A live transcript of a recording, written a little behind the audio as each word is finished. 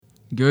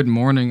Good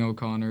morning,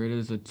 O'Connor. It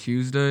is a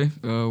Tuesday,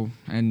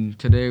 and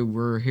today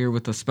we're here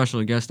with a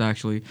special guest.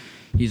 Actually,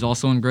 he's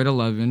also in grade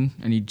 11,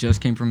 and he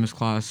just came from his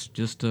class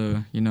just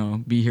to,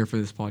 be here for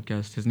this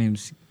podcast. His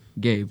name's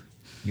Gabe.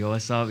 Yo,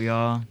 what's up,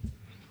 y'all?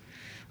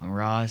 I'm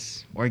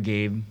Ross, or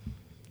Gabe.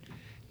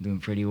 Doing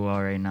pretty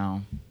well right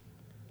now.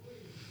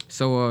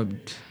 So,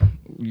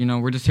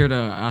 we're just here to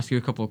ask you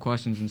a couple of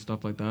questions and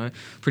stuff like that.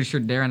 Pretty sure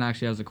Darren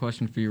actually has a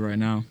question for you right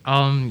now.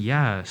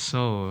 Yeah.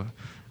 So,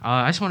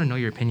 I just want to know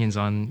your opinions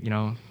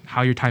on,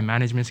 how your time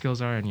management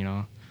skills are,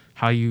 and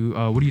how you.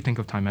 What do you think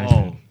of time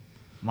management? Oh,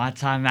 my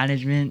time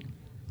management,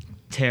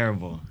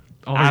 terrible.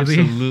 Oh, really?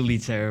 Absolutely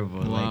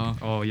terrible. Wow.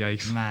 Oh,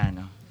 yikes. Like,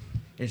 man,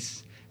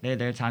 it's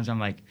there are times I'm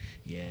like,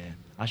 yeah,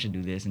 I should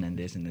do this and then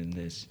this and then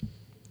this,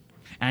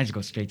 and I just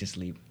go straight to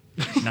sleep.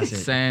 And that's it.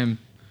 Same.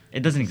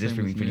 It doesn't exist Same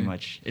for me with pretty me.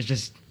 much. It's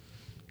just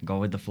go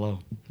with the flow.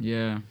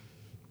 Yeah.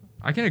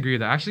 I can agree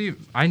with that. Actually,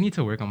 I need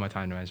to work on my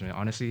time management,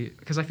 honestly,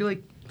 because I feel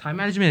like time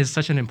management is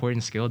such an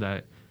important skill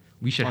that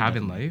we should have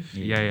in definitely. life.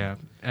 Yeah. Yeah.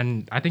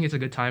 And I think it's a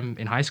good time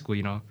in high school,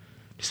 to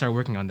start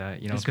working on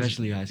that, 'cause-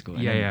 Especially high school.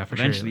 And Yeah, then yeah, for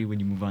sure. eventually, when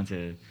you move on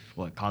to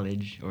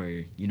college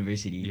or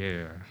university,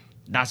 Yeah.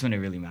 that's when it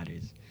really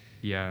matters.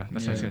 Yeah.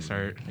 That's when it's Yeah. gonna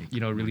start, Like,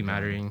 really my God.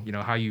 mattering.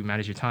 How you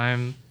manage your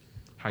time,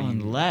 how you.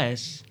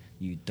 Unless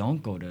you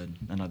don't go to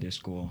another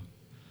school.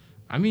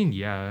 I mean,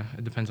 yeah,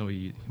 it depends on what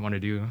you want to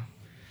do.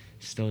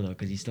 Still, though,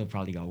 because you still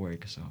probably got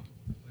work, so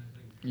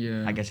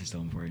Yeah. I guess it's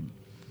still important.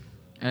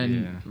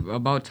 And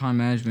about time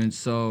management,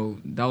 so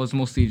that was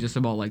mostly just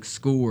about like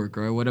schoolwork,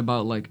 right? What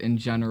about like in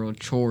general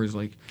chores?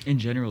 Like, In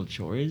general,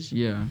 chores,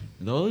 yeah.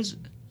 those,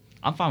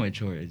 I'm fine with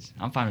chores.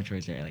 I'm fine with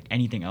chores there. Like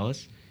anything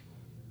else,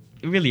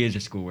 it really is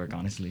just schoolwork,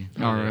 honestly.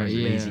 All right, Just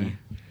yeah. lazy.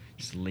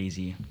 Just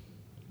lazy.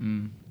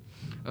 Mm.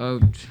 All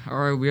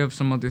right, we have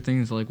some other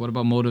things like what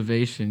about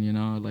motivation,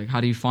 Like how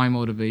do you find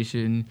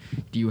motivation?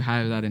 Do you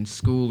have that in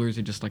school or is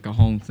it just like a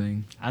home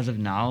thing? As of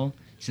now,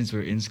 since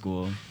we're in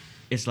school,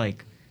 it's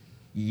like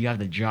you have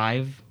the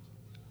drive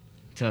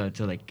to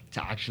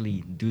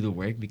actually do the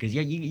work because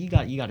you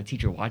got a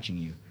teacher watching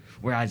you.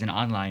 Whereas in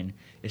online,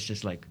 it's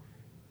just like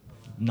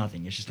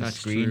nothing. It's just a That's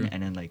screen true.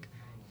 and then like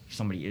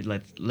somebody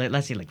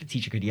let's say like the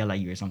teacher could yell at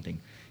you or something.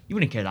 You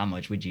wouldn't care that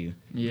much, would you?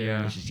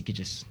 Yeah. It's just you could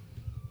just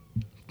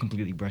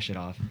completely brush it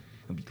off.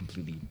 It'd be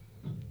completely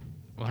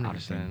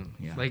 100%.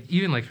 Yeah. Like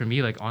even like for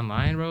me, like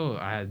online, bro,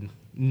 I had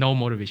no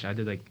motivation. I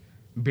did like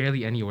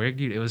barely any work,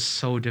 dude. It was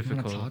so You wanna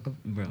difficult.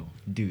 bro,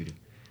 dude.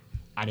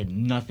 I did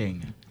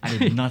nothing. I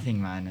did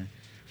nothing, man.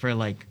 For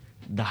like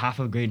the half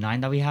of grade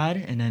 9 that we had,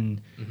 and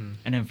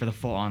then for the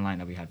full online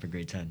that we had for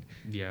grade 10.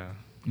 Yeah.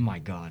 My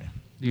God.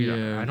 Dude,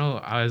 Yeah. I know.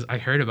 I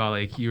heard about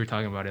like you were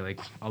talking about it like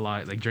a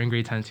lot, like during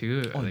grade 10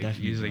 too. Oh, like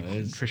definitely, you was like bro.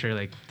 It's- for sure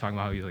like talking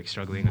about how you like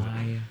struggling, with,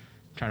 My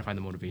trying to find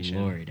the motivation.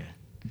 Lord.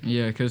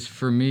 Yeah, because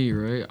for me,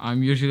 right,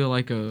 I'm usually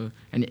like an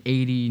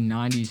 80,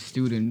 90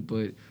 student,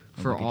 but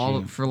for look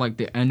at you. for like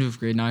the end of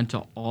grade 9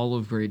 to all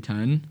of grade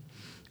 10,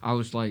 I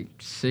was like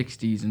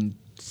 60s and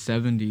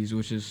 70s,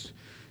 which is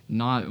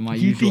not my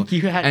You usual. think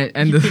you had?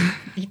 and you, the, think,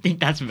 you think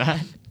that's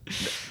bad?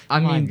 I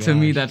My mean, to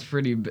me, gosh.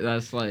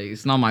 that's like,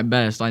 it's not my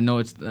best. I know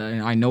it's not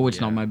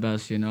Yeah. my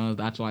best,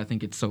 That's why I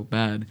think it's so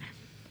bad.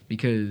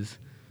 Because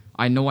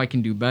I know I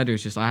can do better.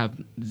 It's just I have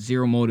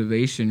zero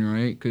motivation,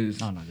 right? Because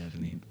No,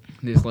 definitely.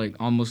 there's like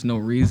almost no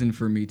reason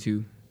for me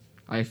to.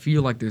 I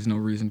feel like there's no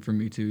reason for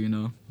me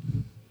to.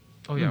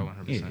 Oh yeah,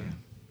 Hmm. 100%. Yeah.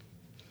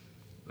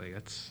 Like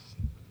that's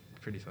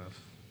pretty tough.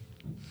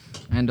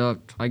 And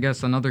I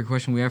guess another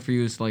question we have for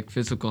you is like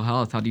physical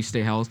health. How do you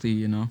stay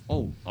healthy,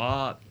 Oh,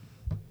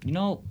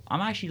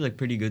 I'm actually like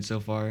pretty good so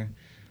far.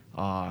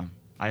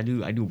 I do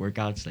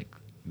workouts like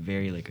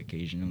very like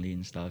occasionally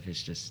and stuff.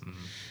 It's just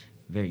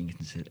very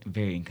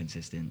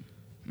inconsistent.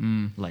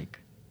 Mm. Like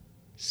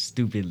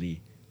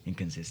stupidly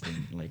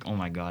inconsistent. Like, oh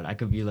my God, I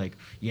could be like,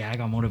 yeah, I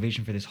got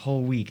motivation for this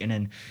whole week,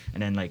 and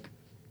then like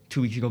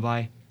 2 weeks go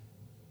by,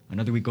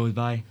 another week goes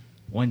by,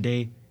 one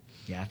day,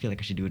 yeah, I feel like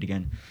I should do it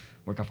again.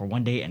 Work out for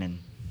one day, and then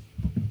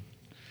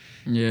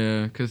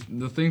Yeah, because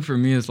the thing for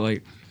me is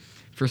like,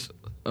 first,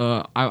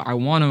 I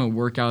want to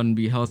work out and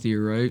be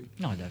healthier, right?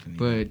 no, definitely.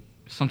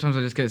 But sometimes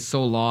I just get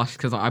so lost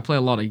because I play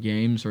a lot of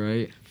games,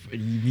 right?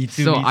 Me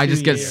too. So me I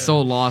just too, get yeah.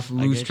 so lost, I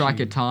lose get track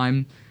you. of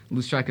time,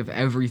 lose track of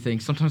everything.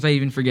 Sometimes I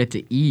even forget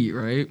to eat,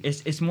 right?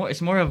 It's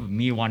more of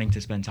me wanting to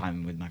spend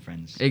time with my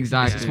friends.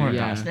 Exactly. It's more of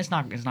yeah. that. It's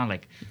not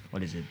like,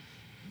 what is it?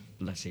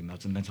 Let's say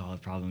mental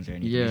health problems or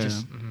anything. Yeah. It's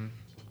just, Mm-hmm.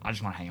 I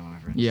just want to hang out with my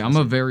friends. Yeah, I'm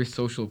That's a it. very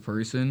social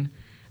person.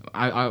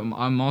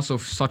 I'm also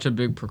such a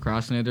big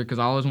procrastinator because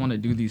I always want to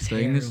do these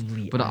things,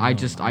 Terribly. but I I know,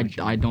 just I know what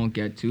you I mean. don't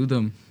get to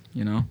them,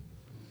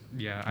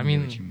 Yeah, I I know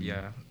mean, what you mean.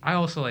 yeah. I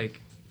also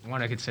like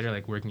want to consider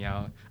like working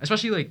out,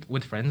 especially like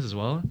with friends as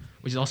well,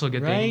 which is also a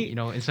good Right? thing.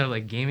 Instead of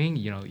like gaming,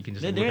 you can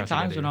just. There work are out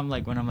times together.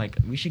 when I'm like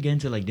we should get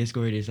into like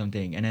Discord or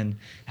something and then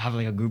have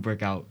like a group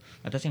workout.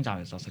 At the same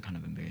time, it's also kind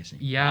of embarrassing.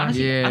 Yeah.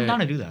 Honestly, Yeah. I'm down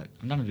to do that.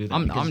 I'm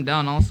because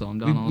down also. I'm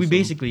down also. we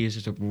basically is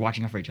just we're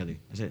watching out for each other.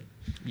 That's it.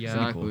 Yeah.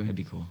 Exactly. It'd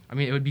be cool. I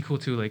mean, it would be cool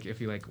too, like if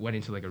you like went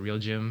into like a real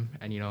gym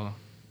and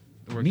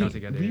worked out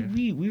together.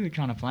 We were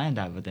trying to plan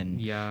that, but then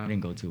Yeah. it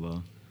didn't go too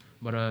well.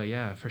 But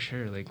yeah, for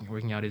sure, like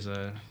working out is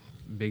a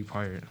big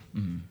part.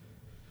 Mm.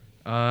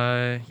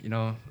 You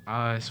know,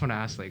 I just want to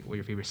ask like what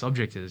your favorite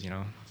subject is. You know,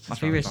 My since we're on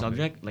favorite the topic.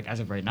 subject, like as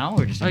of right now,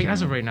 or just in Like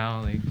as of general? right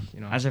now, like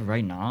you know. As of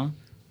right now,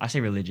 I say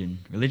religion.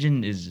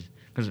 Religion is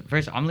because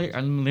first I'm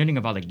learning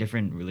about like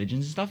different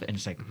religions and stuff, and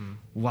it's like Mhm.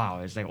 wow,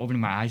 it's like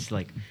opening my eyes to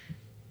like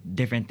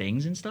different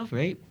things and stuff,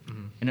 right?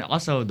 Mhm. And then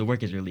also the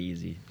work is really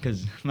easy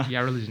because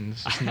Yeah, religion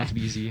is just not to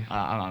be easy.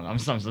 I'm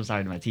so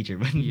sorry to my teacher,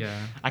 but Yeah.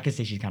 I could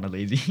say she's kind of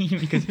lazy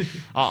because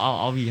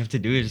all we have to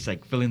do is just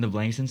like fill in the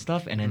blanks and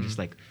stuff, and then Mhm. just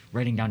like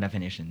writing down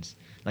definitions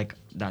like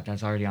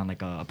that's already on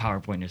like a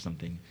PowerPoint or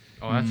something.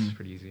 Oh, that's Mhm.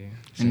 pretty easy.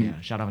 So And-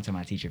 yeah, shout out to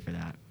my teacher for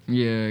that.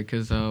 Yeah,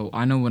 because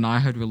I know when I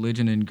had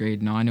religion in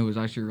grade 9, it was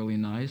actually really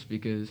nice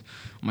because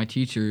my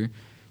teacher,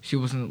 she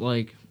wasn't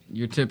like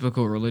your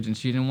typical religion.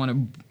 She didn't want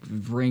to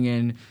bring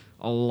in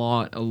a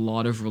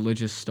lot of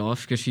religious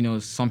stuff because she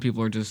knows some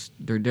people are just,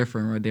 they're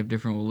different, right? They have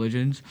different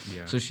religions.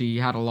 Yeah. So she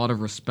had a lot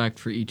of respect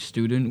for each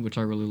student, which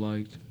I really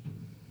liked.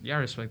 Yeah, I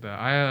respect that.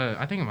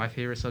 I think my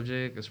favorite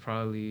subject is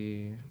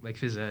probably like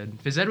phys ed.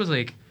 Phys ed was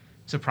like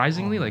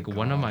surprisingly Oh my like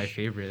one of my gosh.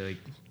 favorite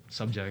like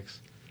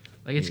subjects.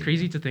 Like it's Yeah.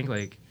 crazy to think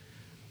like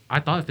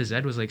I thought phys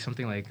ed was like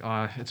something like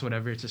it's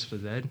whatever, it's just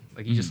phys ed.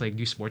 Like you just Mhm. like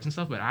do sports and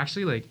stuff, but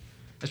actually like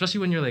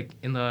especially when you're like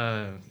in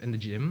the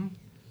gym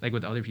like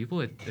with other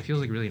people, it feels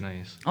like really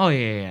nice. Oh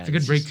yeah. It's a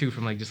good break just- too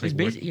from like just It's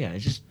like work. yeah,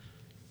 it's just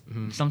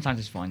Mhm. sometimes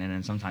it's fun, and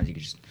then sometimes you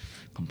can just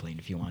complain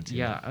if you want to.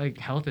 Yeah, like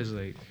health is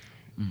like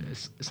Mhm.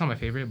 it's not my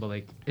favorite, but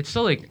like it's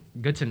still like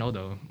good to know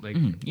though. Like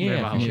Mhm. learn Yeah,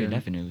 about for health. sure, Yeah.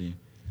 definitely.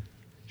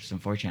 Just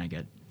unfortunate, I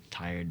get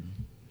tired.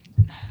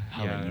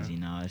 Hella Yeah. easy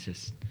now. It's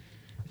just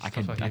It's I tough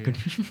could out I here.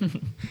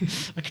 could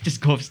I could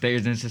just go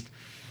upstairs and it's just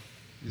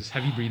Just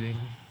heavy breathing.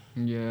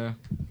 Yeah.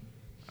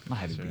 not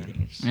heavy Sure.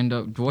 breathing. It's,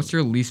 And what's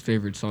your least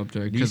favorite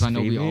subject? Because Least I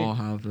know we favorite? all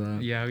have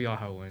that. Yeah, we all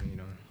have one, you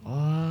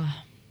know.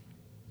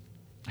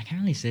 I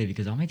can't really say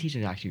because all my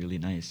teachers are actually really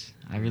nice.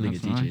 I have really That's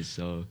good teachers. nice.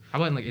 So How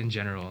about like in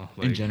general?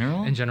 In Like,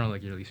 general? In general,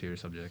 like your least favorite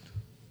subject.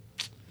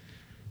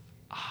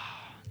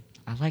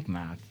 I like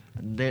math.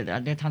 There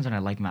are times when I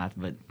like math,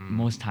 but Mm.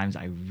 most times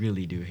I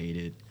really do hate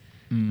it.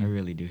 Mm. I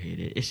really do hate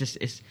it. It's just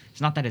it's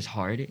not that it's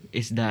hard.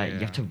 It's that you Yeah.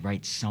 have to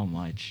write so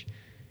much.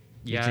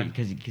 Yeah.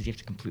 Because you have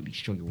to completely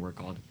show your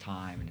work all the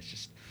time, and it's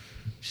just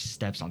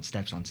steps on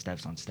steps on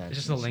steps on steps. It's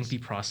just a and lengthy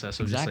process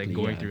of Exactly, just like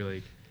going yeah. through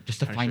like just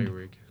to trying to show find your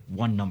work.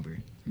 one number.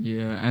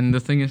 Yeah, and the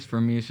thing is, for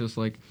me, it's just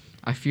like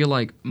I feel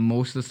like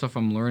most of the stuff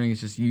I'm learning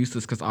is just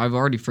useless because I've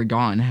already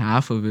forgotten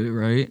half of it,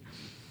 right?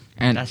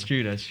 And That's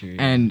true. That's true.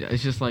 yeah. and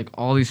it's just like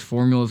all these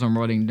formulas I'm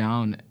writing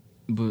down,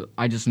 but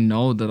I just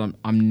know that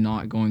I'm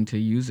not going to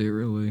use it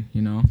really,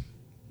 you know.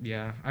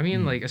 Yeah, I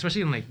mean Mm. like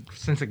especially in like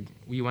since like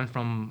we went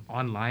from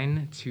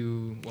online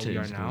to what To we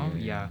in are school, now. yeah,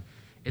 Yeah, yeah.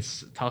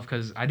 it's tough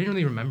because I didn't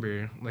really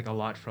remember like a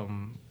lot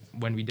from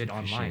when we did For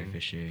online. sure, for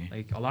sure.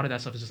 Like a lot of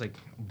that stuff is just like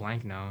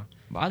blank now.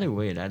 But either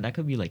way, that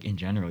could be like in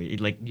general.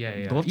 Like Yeah,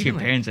 yeah. go up to Even, your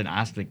like- parents and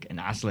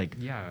ask like,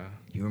 Yeah,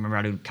 you remember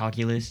how to do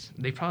calculus?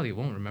 they probably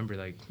won't remember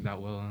like that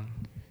well.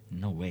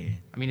 No way.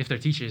 I mean, if they're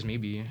teachers,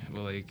 maybe,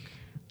 but like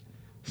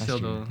That's still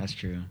true. though, That's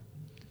true.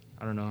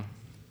 I don't know.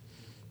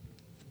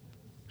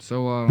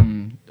 So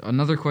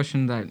another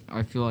question that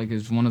I feel like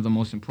is one of the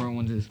most important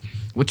ones is,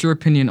 what's your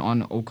opinion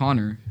on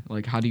O'Connor?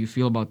 Like, how do you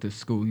feel about this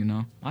school? You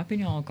know. My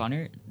opinion on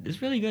O'Connor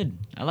is really good.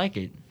 I like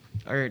it.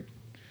 Or,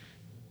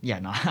 yeah,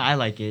 no, I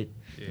like it.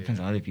 Yeah. Depends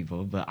on other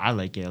people, but I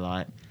like it a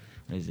lot.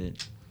 What is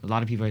it? A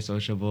lot of people are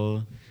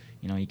sociable.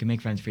 You know, you can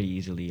make friends pretty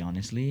easily,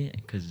 honestly,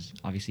 because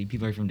obviously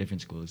people are from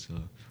different schools, so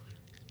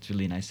it's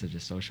really nice to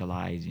just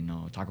socialize. You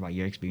know, talk about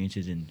your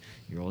experiences in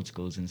your old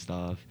schools and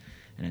stuff,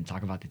 and then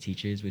talk about the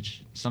teachers.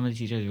 Which some of the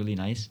teachers are really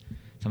nice.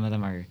 Some of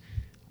them are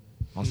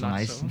also Not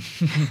nice.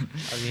 so.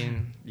 I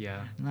mean,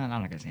 yeah. No, I'm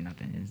not gonna say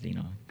nothing. It's, you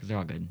know, because they're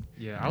all good.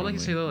 Yeah, I would like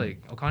to say though,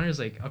 like O'Connor is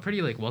like a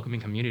pretty like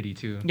welcoming community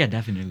too. Yeah,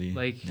 definitely.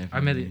 Like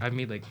definitely. I've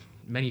made like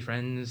many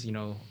friends, you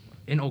know,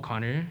 in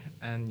O'Connor,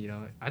 and you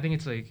know, I think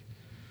it's like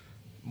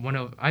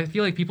I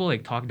feel like people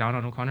like talk down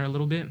on O'Connor a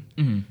little bit,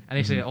 Mhm, and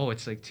they say, mhm. oh,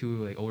 it's like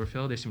too like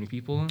overfilled. There's too many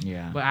people.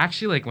 Yeah. But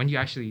actually, like when you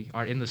actually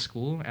are in the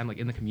school and like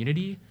in the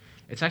community,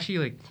 it's actually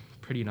like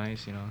pretty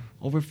nice, you know,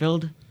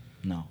 Overfilled?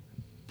 No.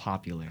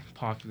 Popular.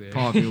 popular.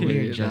 Popular.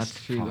 You're Yeah, just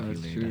that's true, that's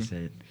popular. true. That's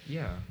it.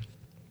 Yeah.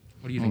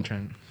 What do you think, Oh.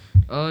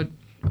 Trent?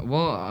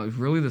 Well,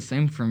 really the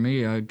same for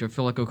me. I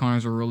feel like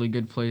O'Connor's a really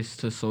good place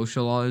to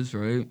socialize,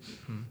 right?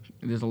 Hmm.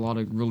 There's a lot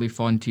of really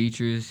fun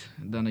teachers.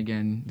 Then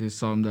again, there's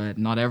some that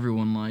not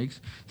everyone likes.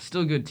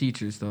 Still good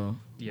teachers, though.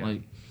 Yeah.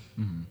 Like,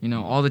 Mhm. you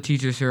know, all the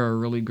teachers here are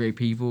really great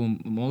people.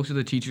 Most of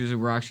the teachers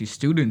were actually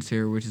students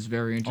here, which is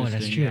very Oh, interesting.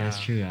 that's true. Yeah. That's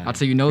true. I'd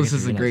say, you know, this Forget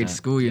is to a realize great that.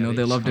 school. You Yeah, know, they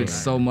they loved it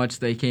just- so much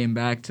they came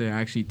back to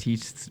actually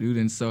teach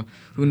students. So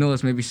who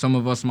knows? Maybe some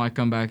of us might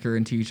come back here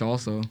and teach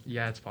also.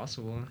 Yeah, it's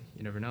possible.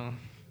 You never know.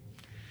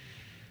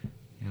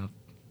 Yep.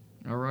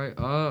 All right.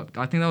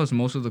 I think that was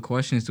most of the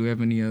questions. Do we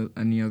have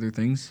any other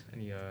things?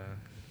 Any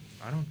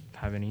I don't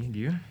have any. Do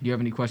you? Do you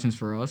have any questions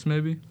for us,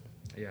 maybe?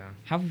 Yeah.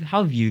 How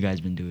have you guys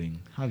been doing?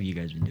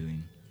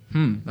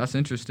 That's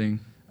interesting.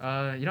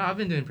 I've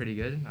been doing pretty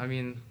good. I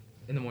mean,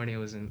 in the morning it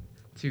wasn't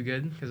too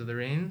good because of the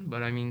rain,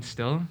 but I mean,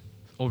 still,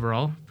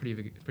 overall,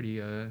 pretty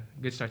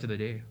good start to the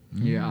day.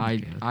 Yeah,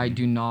 I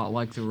do not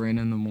like the rain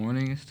in the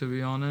mornings, to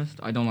be honest.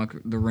 I don't like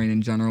the rain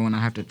in general when I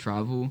have to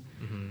travel.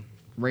 Mm-hmm.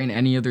 Rain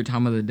any other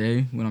time of the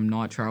day when I'm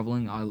not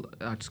traveling,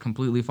 that's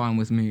completely fine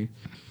with me.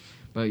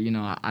 But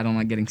I don't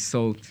like getting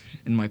soaked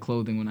in my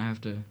clothing when I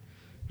have to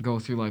go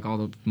through like all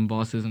the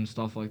buses and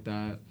stuff like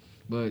that.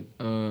 But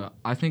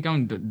I think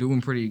I'm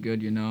doing pretty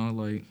good.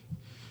 Like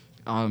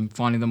I'm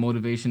finding the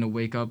motivation to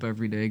wake up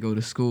every day, go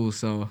to school.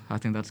 So I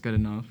think that's good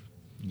enough.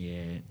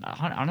 Yeah,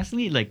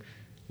 honestly, like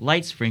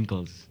light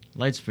sprinkles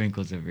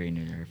of rain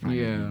are fine with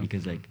Yeah. me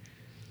because like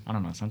I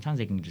don't know,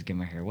 sometimes I can just get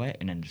my hair wet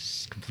and then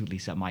just completely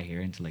set my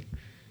hair into like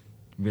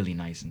really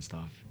nice and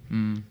stuff.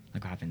 Mm.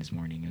 Like what happened this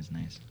morning, it was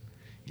nice.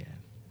 Yeah.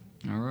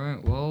 All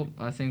right. Well,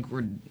 I think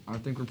we're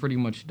pretty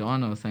much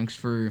done. Thanks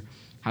for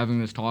having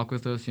this talk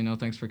with us.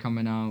 Thanks for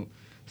coming out,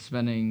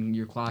 spending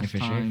your class Yeah, for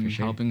sure, time, for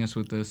sure. helping us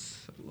with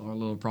our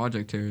little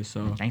project here.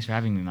 So Thanks for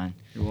having me, man.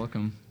 you're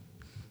welcome.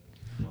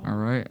 All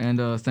right, and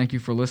thank you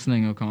for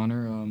listening,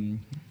 O'Connor.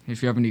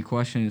 If you have any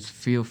questions,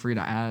 feel free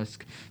to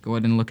ask. Go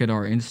ahead and look at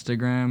our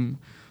Instagram,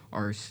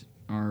 our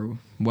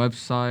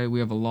website. We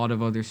have a lot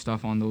of other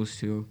stuff on those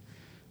too.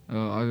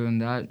 Other than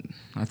that,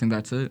 I think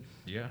that's it.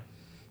 Yeah.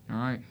 All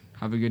right.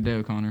 Have a good day,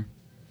 O'Connor.